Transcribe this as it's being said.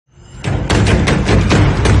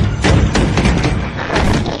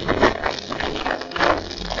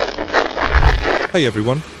Hey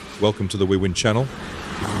everyone, welcome to the WEWIN channel.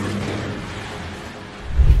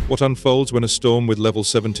 What unfolds when a storm with level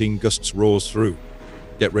 17 gusts roars through?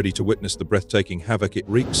 Get ready to witness the breathtaking havoc it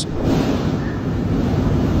wreaks.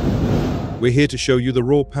 We're here to show you the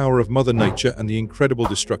raw power of Mother Nature and the incredible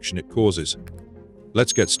destruction it causes.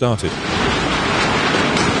 Let's get started.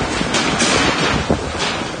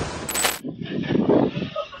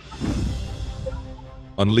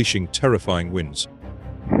 Unleashing terrifying winds.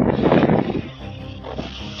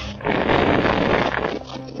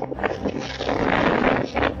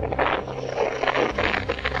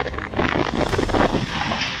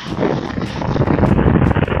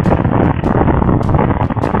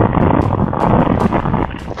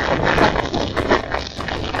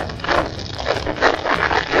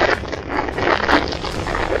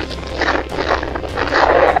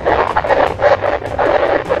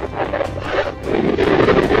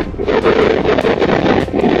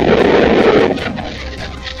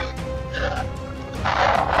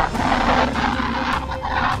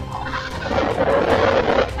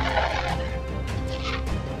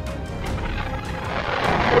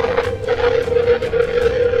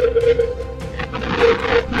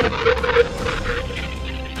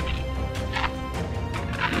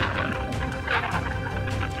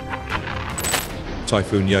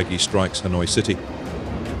 Typhoon Yagi strikes Hanoi City.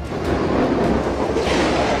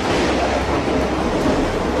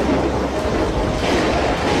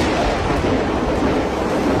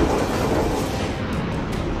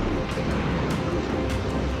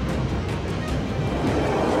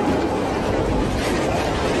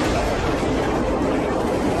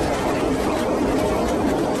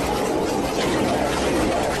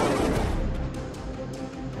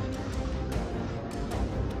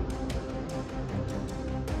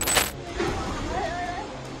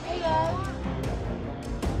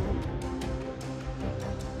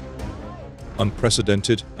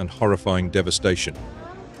 Unprecedented and horrifying devastation.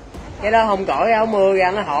 Cái đó không cõi áo mưa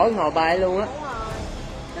ra nó hỏi ngồi bay luôn á.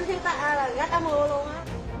 Trước khi ta là gắt áo mưa luôn á.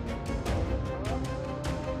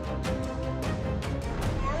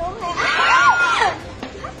 Luôn này.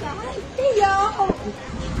 Trời, cái vô.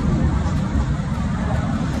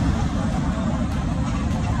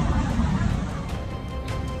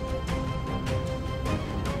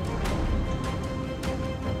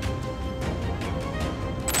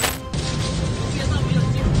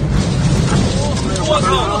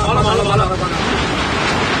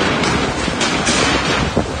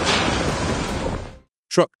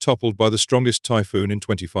 Truck toppled by the strongest typhoon in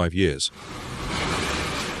 25 years.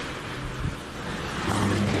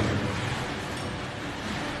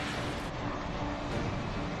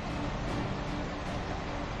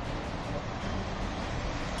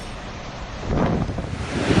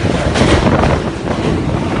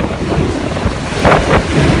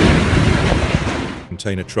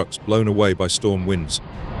 Container trucks blown away by storm winds.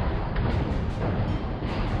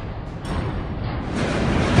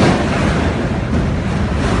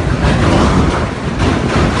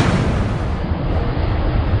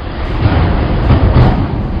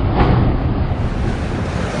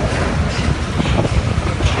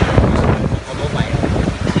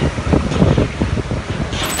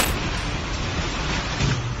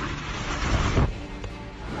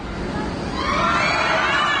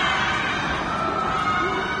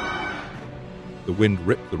 The wind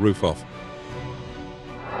ripped the roof off.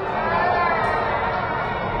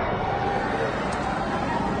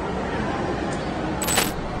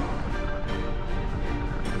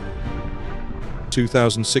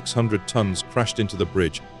 $2,600 tons crashed into the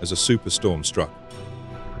bridge as a superstorm struck.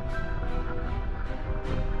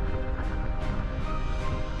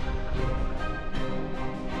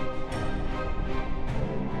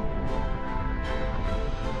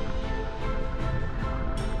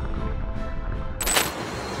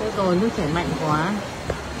 Rồi nước chảy mạnh quá.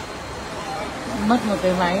 Mất một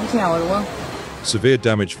cái váy chèo đúng không? Severe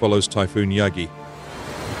damage follows Typhoon Yagi.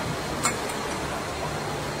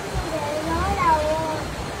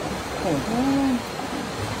 Khổ thế.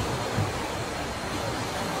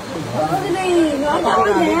 Cái này nó nhỏ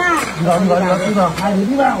thế à? Rồi, hai đứa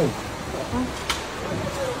đi vào.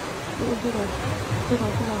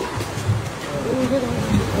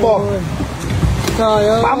 Bỏ. Trời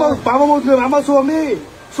ơi. Bám vào một người, bám vào xuồng đi.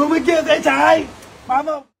 Xuống bên kia rẽ trái. Bám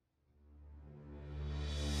vào.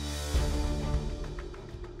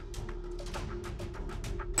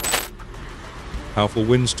 Powerful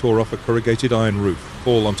winds tore off a corrugated iron roof,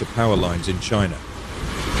 fall onto power lines in China.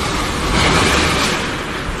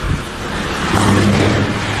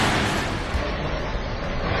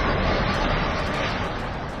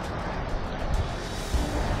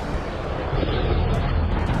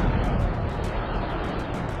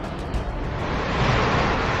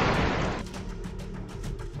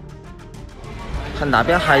 那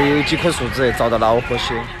边还有几棵树枝遭到老虎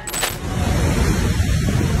血。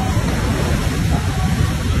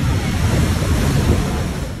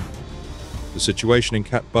 The situation in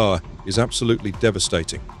Cat Bar is absolutely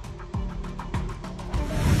devastating.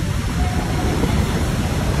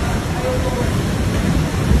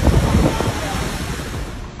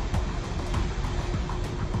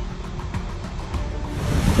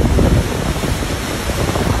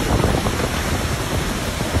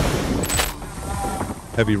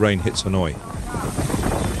 Heavy rain hits Hanoi.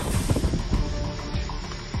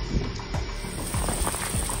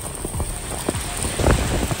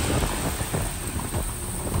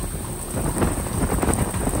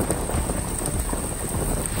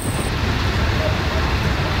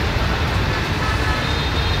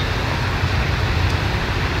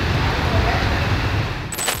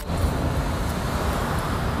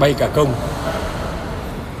 Bay cả công.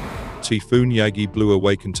 Typhoon Yagi blew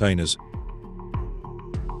away containers.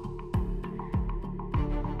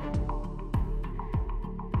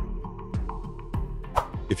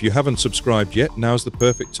 If you haven't subscribed yet, now's the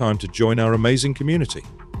perfect time to join our amazing community.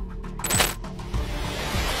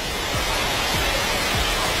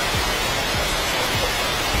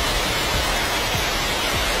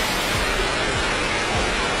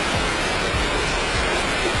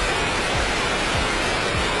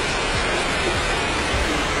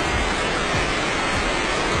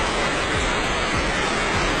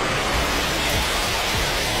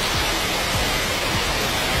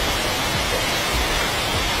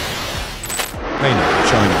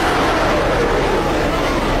 China.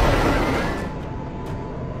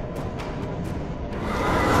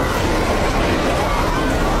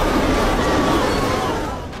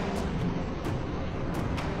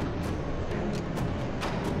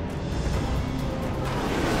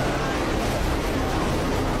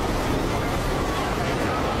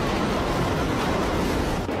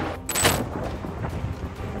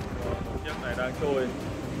 Chiếc này đang trôi.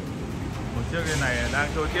 Một chiếc này đang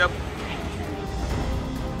trôi tiếp.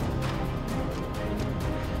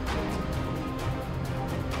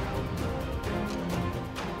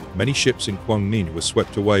 Many ships in Quang Ninh were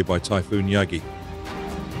swept away by Typhoon Yagi.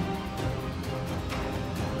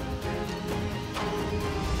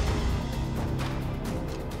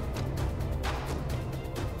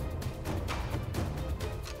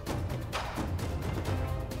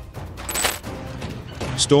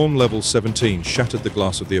 Storm level 17 shattered the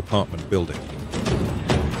glass of the apartment building.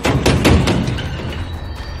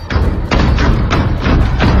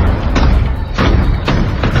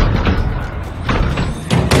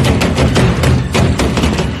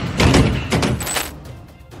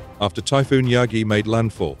 After Typhoon Yagi made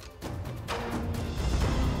landfall,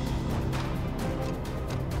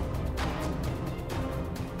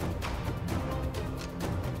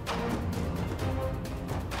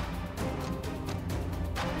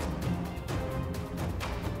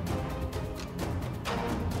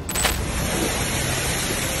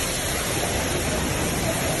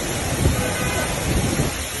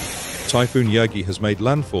 Typhoon Yagi has made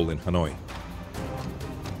landfall in Hanoi.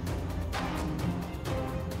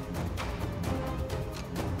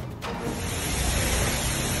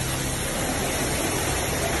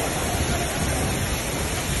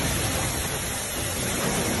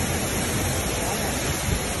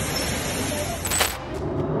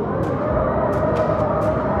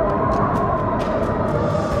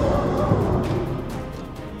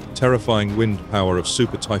 Terrifying wind power of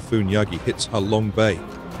Super Typhoon Yagi hits Halong Bay.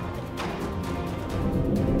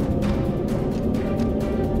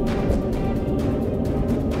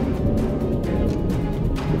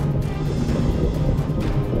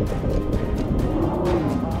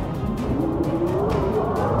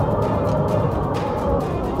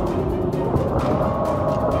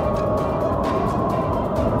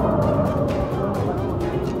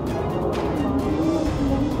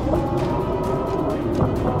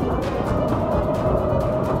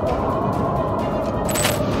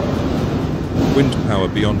 Wind power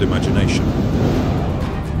beyond imagination.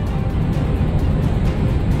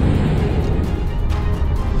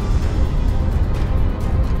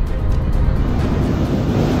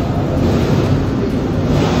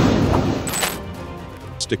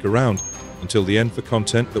 Stick around until the end for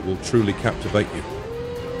content that will truly captivate you.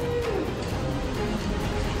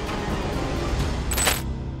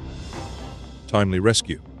 Timely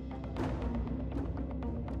rescue.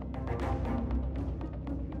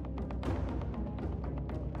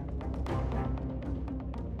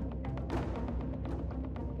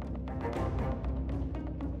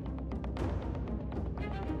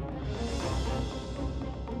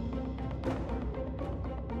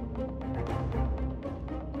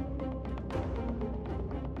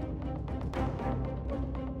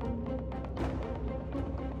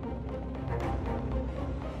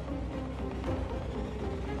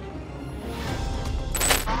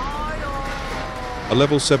 A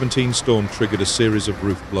level 17 storm triggered a series of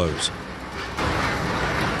roof blows.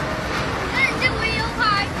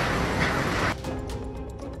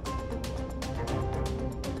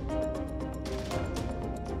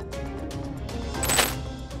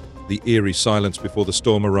 The eerie silence before the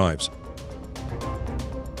storm arrives.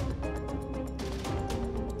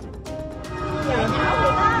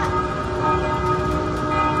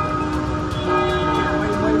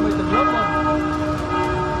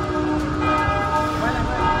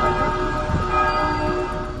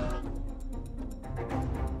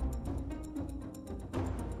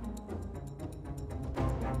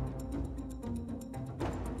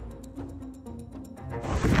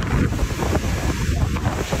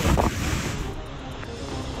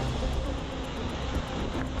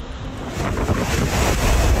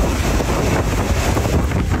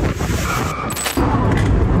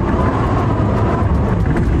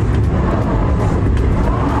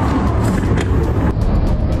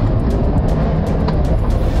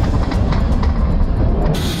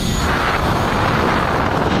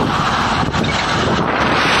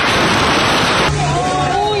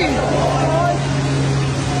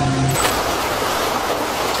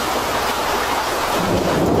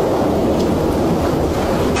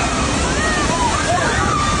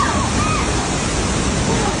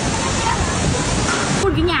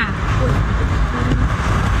 Cái nhà. Ui.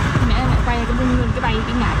 Mẹ quay cái bưng luôn cái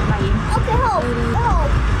nhà cái bay. Ơ cái hộp. Cái hộp.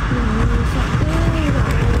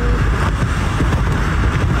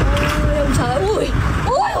 Ôi trời ơi.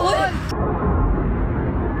 Ui. Ui.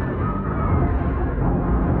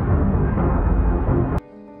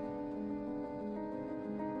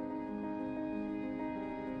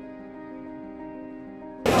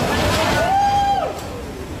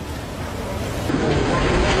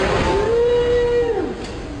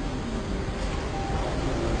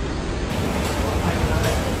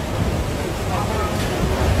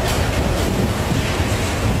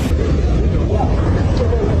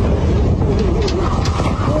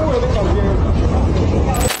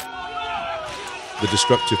 The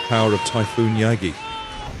destructive power of Typhoon Yagi.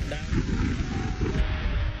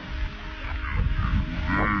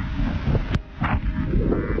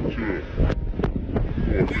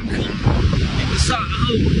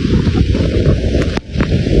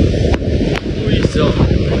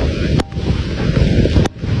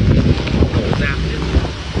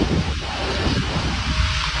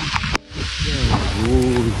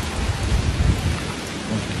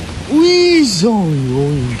 Ui giời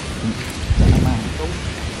ơi.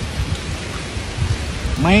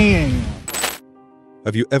 Man.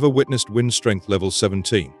 Have you ever witnessed wind strength level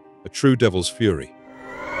 17, a true devil's fury?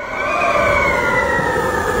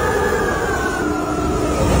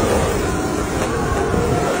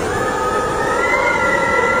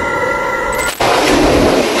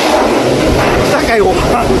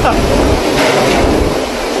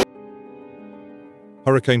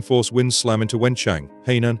 Hurricane force winds slam into Wenchang,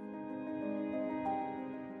 Hainan.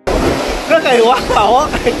 Cái này quá khó.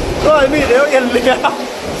 Rồi bị đéo yên liền.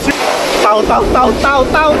 Tàu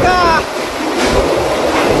ca.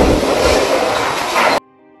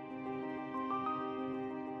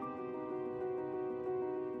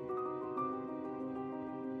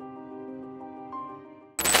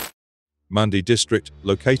 Mandi district,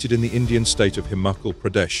 located in the Indian state of Himachal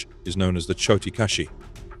Pradesh, is known as the Choti Kashi,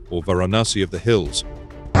 or Varanasi of the hills.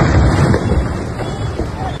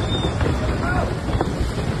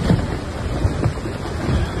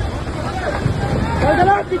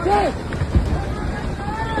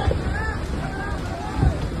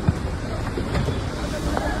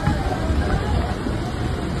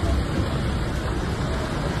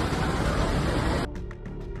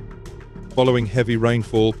 Following heavy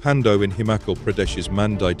rainfall, Pando in Himachal Pradesh's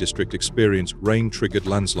Mandai district experienced rain-triggered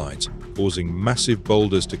landslides, causing massive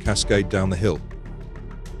boulders to cascade down the hill.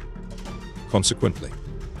 Consequently,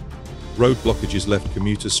 road blockages left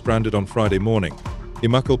commuters stranded on Friday morning.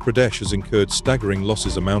 Himachal Pradesh has incurred staggering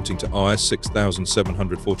losses amounting to Rs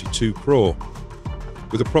 6,742 crore,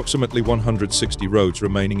 with approximately 160 roads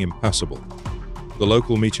remaining impassable. The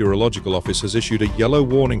local meteorological office has issued a yellow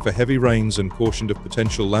warning for heavy rains and cautioned of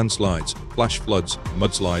potential landslides, flash floods,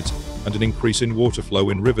 mudslides, and an increase in water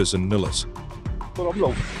flow in rivers and nullahs.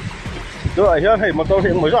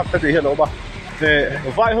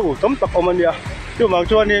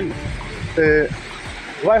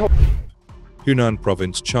 Hunan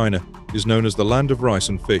Province, China, is known as the land of rice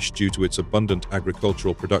and fish due to its abundant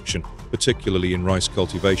agricultural production, particularly in rice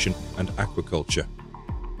cultivation and aquaculture.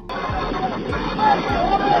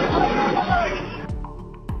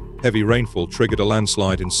 Heavy rainfall triggered a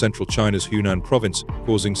landslide in central China's Hunan province,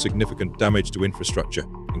 causing significant damage to infrastructure,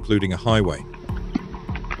 including a highway.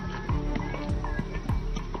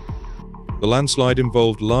 The landslide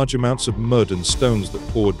involved large amounts of mud and stones that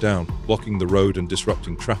poured down, blocking the road and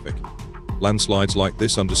disrupting traffic. Landslides like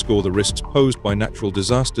this underscore the risks posed by natural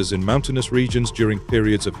disasters in mountainous regions during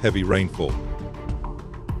periods of heavy rainfall.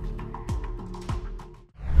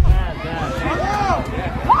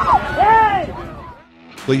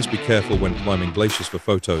 Please be careful when climbing glaciers for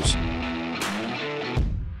photos.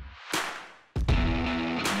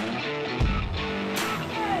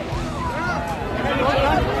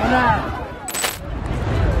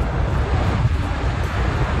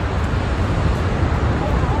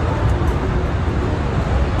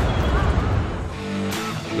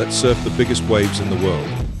 Let's surf the biggest waves in the world.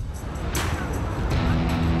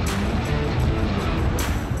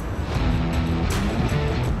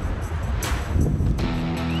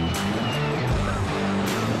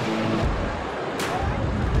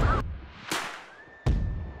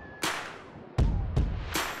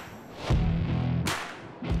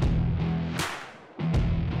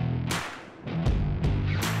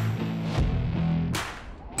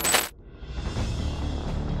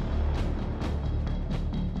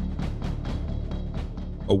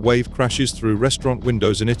 A wave crashes through restaurant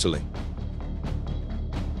windows in Italy.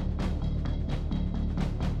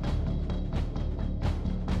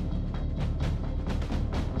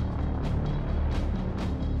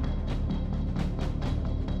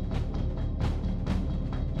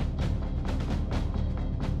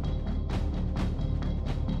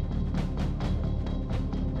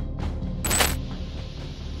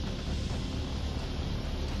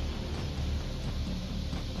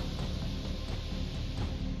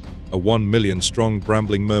 A 1 million strong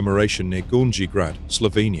brambling murmuration near Gornji,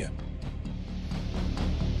 Slovenia.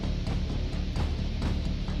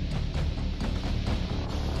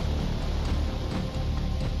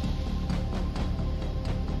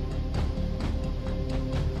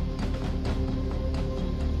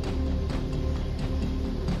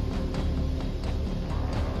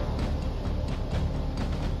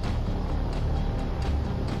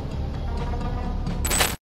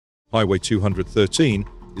 Highway 213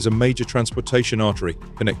 is a major transportation artery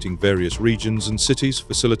connecting various regions and cities,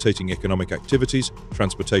 facilitating economic activities,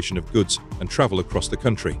 transportation of goods, and travel across the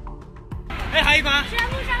country.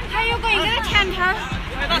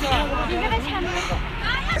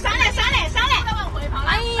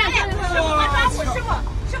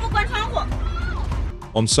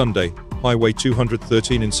 On Sunday, Highway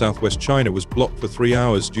 213 in southwest China was blocked for 3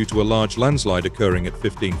 hours due to a large landslide occurring at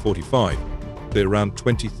 15:45. Around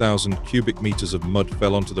 20,000 cubic meters of mud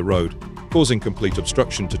fell onto the road, causing complete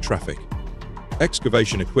obstruction to traffic.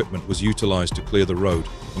 Excavation equipment was utilized to clear the road,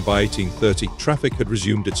 and by 18:30, traffic had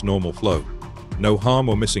resumed its normal flow. No harm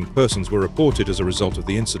or missing persons were reported as a result of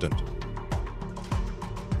the incident.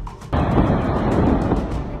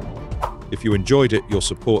 If you enjoyed it, your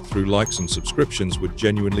support through likes and subscriptions would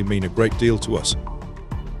genuinely mean a great deal to us.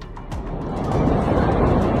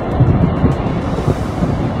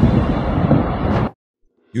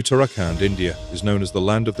 Uttarakhand, India, is known as the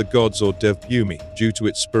land of the gods or Devbhumi due to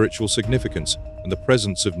its spiritual significance and the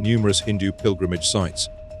presence of numerous Hindu pilgrimage sites.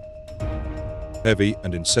 Heavy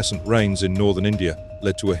and incessant rains in northern India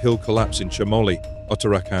led to a hill collapse in Chamoli,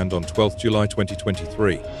 Uttarakhand on 12 July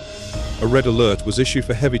 2023. A red alert was issued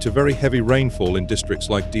for heavy to very heavy rainfall in districts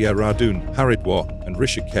like Dehradun, Haridwar and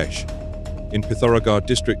Rishikesh. In Pithoragarh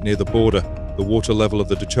district near the border, the water level of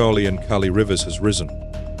the Dachali and Kali rivers has risen.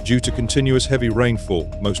 Due to continuous heavy rainfall,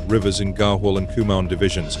 most rivers in Garhwal and Kumaon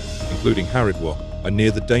divisions, including Haridwar, are near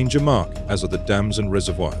the danger mark, as are the dams and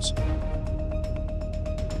reservoirs.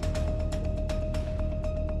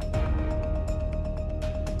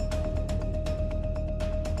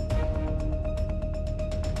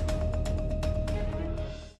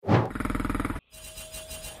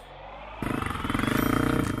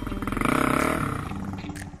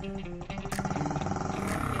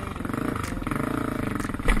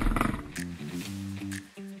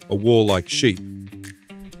 A warlike sheep.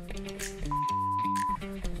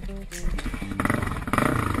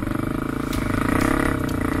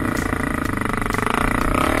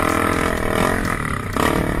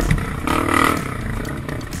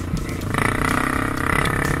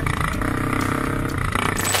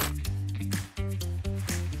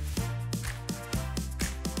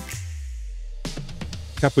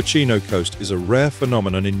 Cappuccino Coast is a rare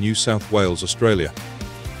phenomenon in New South Wales, Australia.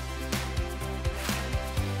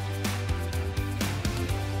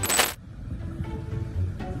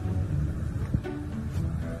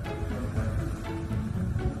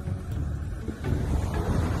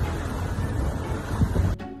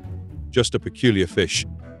 Just a peculiar fish.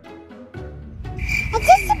 It's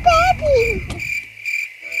just a baby!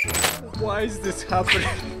 Why is this happening?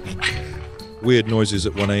 Weird noises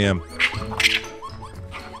at 1 a.m.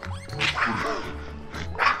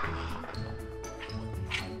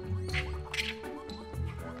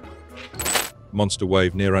 Monster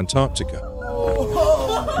wave near Antarctica.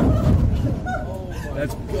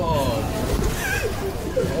 That's God.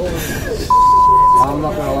 I'm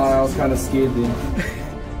not gonna lie, I was kind of scared then.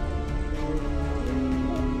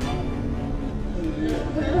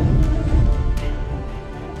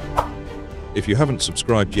 If you haven't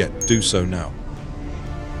subscribed yet, do so now.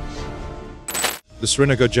 The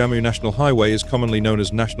Srinagar-Jammu National Highway is commonly known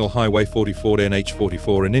as National Highway 44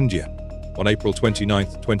 NH44 in India. On April 29,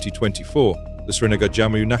 2024, the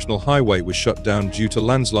Srinagar-Jammu National Highway was shut down due to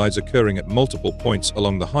landslides occurring at multiple points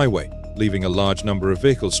along the highway, leaving a large number of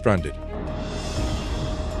vehicles stranded.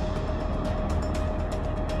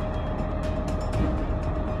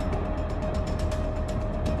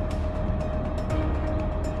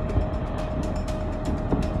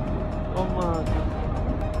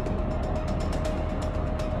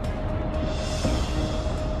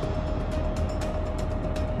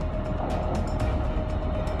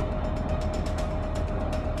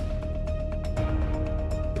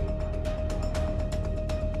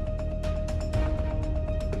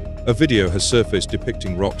 A video has surfaced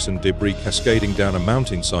depicting rocks and debris cascading down a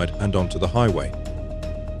mountainside and onto the highway.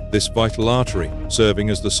 This vital artery, serving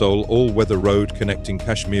as the sole all-weather road connecting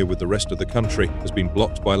Kashmir with the rest of the country, has been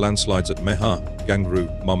blocked by landslides at Mehar, Gangru,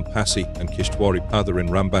 Mompasi and Kishtwari Padar in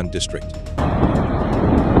Ramban district.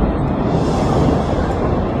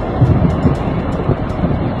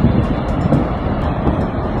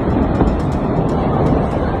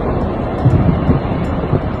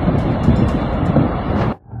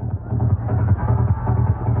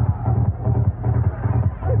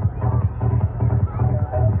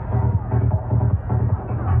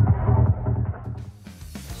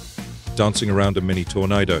 Dancing around a mini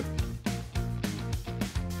tornado.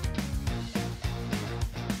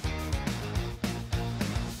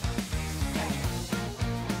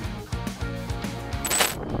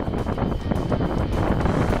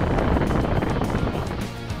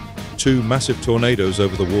 Two massive tornadoes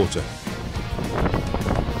over the water.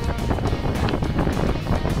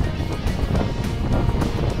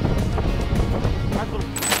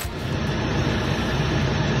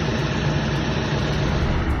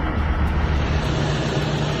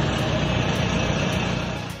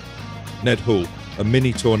 Ned Hull, a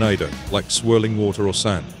mini tornado, like swirling water or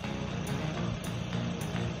sand.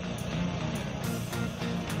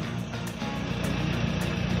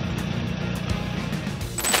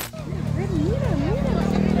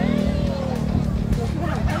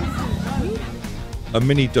 A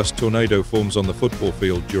mini dust tornado forms on the football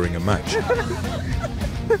field during a match.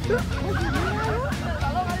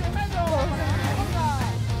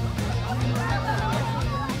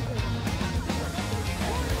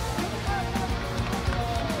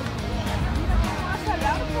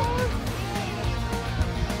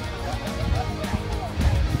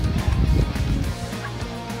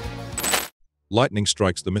 Lightning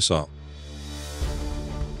strikes the missile.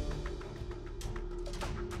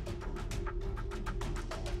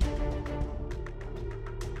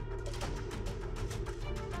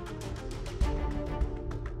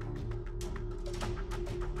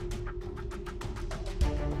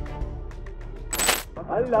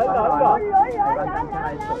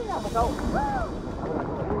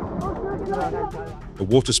 A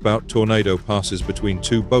waterspout tornado passes between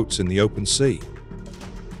two boats in the open sea.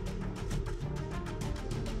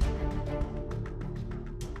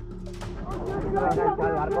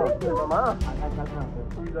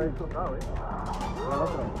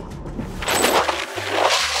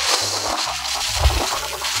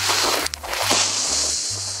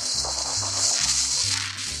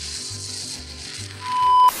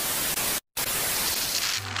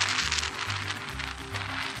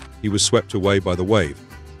 He was swept away by the wave.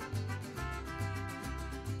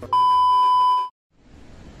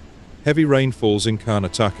 Heavy rain falls in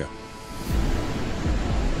Karnataka.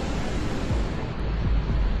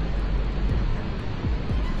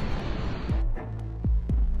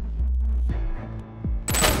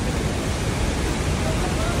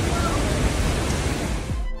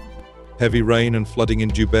 Heavy rain and flooding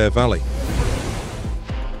in Jubair Valley.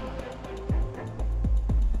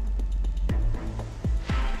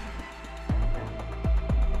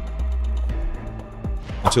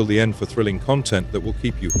 Until the end for thrilling content that will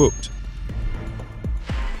keep you hooked.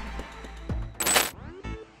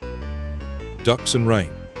 Ducks and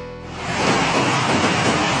rain.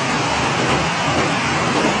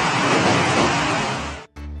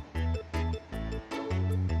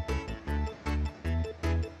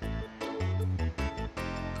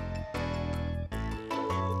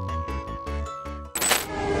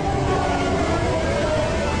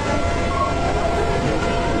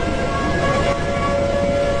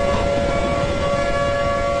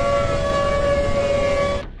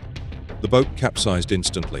 boat capsized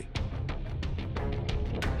instantly.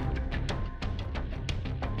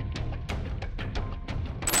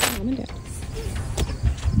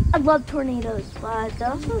 I love tornadoes, but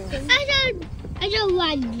I don't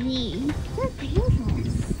like these. They're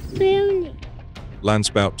beautiful. Really?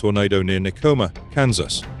 Landspout tornado near Nicoma,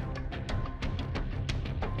 Kansas.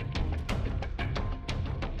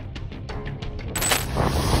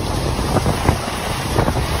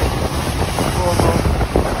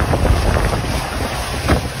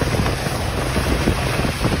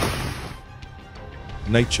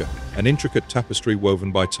 Nature, an intricate tapestry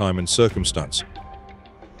woven by time and circumstance.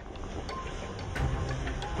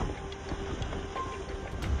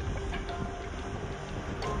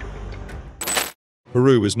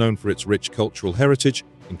 Peru is known for its rich cultural heritage,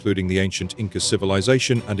 including the ancient Inca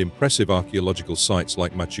civilization and impressive archaeological sites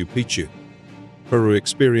like Machu Picchu. Peru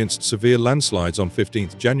experienced severe landslides on 15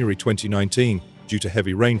 January 2019 due to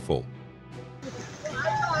heavy rainfall.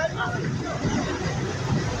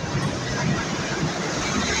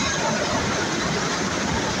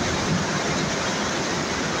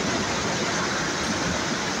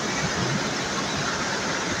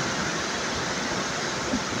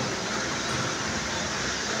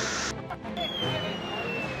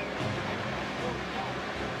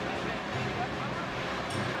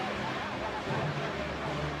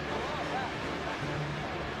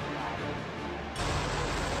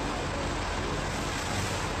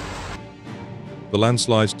 The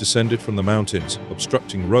landslides descended from the mountains,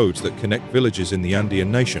 obstructing roads that connect villages in the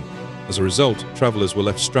Andean nation. As a result, travelers were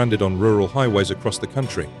left stranded on rural highways across the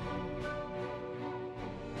country.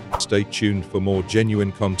 Stay tuned for more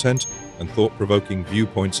genuine content and thought-provoking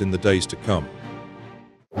viewpoints in the days to come.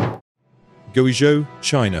 Guizhou,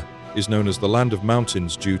 China, is known as the land of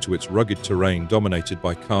mountains due to its rugged terrain dominated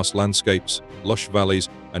by karst landscapes, lush valleys,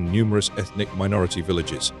 and numerous ethnic minority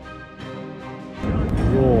villages.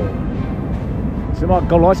 什么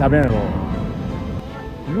高楼下面了？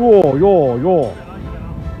哟哟哟！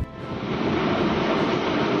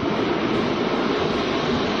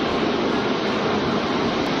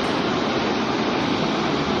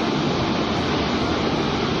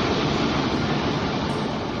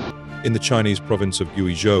 In the Chinese province of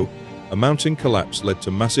Guizhou, a mountain collapse led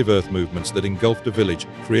to massive earth movements that engulfed a village,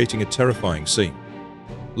 creating a terrifying scene.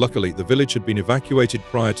 Luckily, the village had been evacuated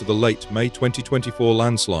prior to the late May 2024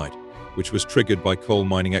 landslide, which was triggered by coal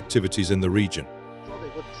mining activities in the region.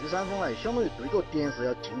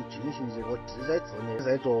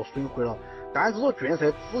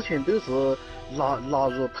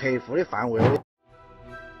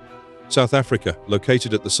 South Africa,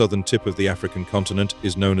 located at the southern tip of the African continent,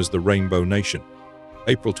 is known as the Rainbow Nation.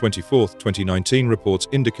 April 24, 2019 reports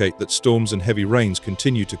indicate that storms and heavy rains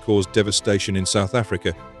continue to cause devastation in South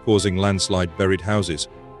Africa, causing landslide buried houses.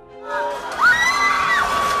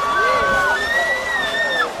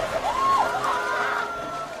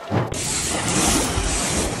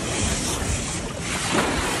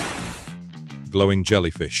 Glowing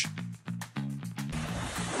jellyfish.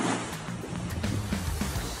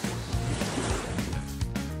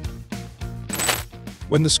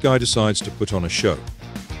 When the sky decides to put on a show.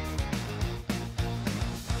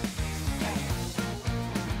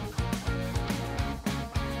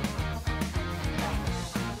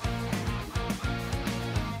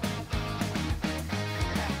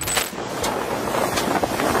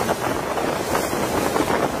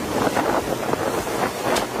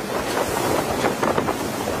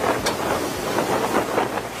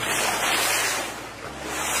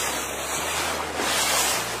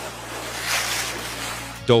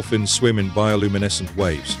 Dolphins swim in bioluminescent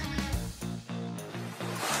waves.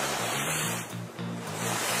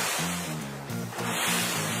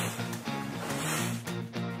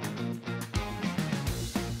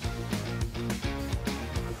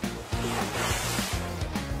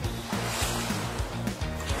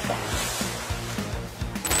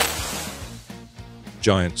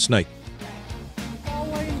 Giant snake.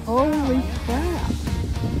 Holy crap.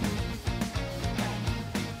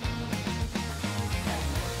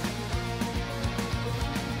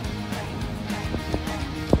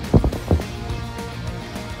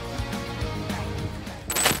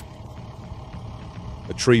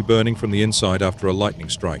 A tree burning from the inside after a lightning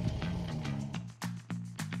strike.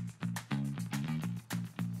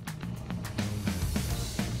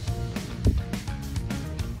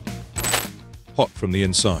 Hot from the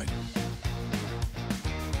inside.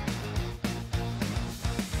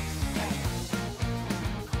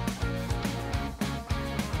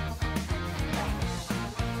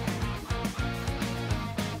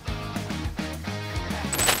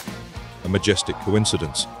 A majestic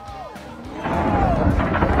coincidence.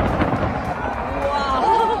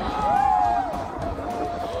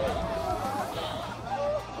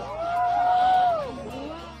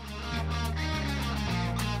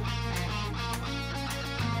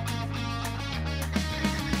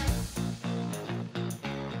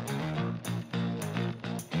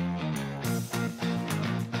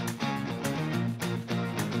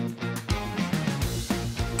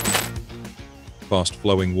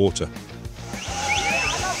 fast-flowing water.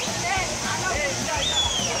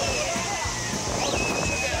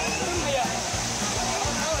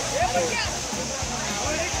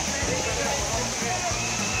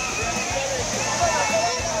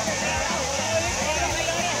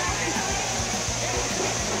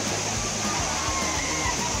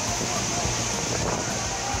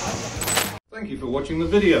 Thank you for watching the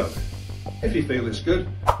video. If you feel it's good,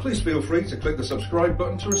 please feel free to click the subscribe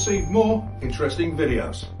button to receive more interesting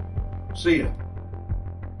videos. See ya.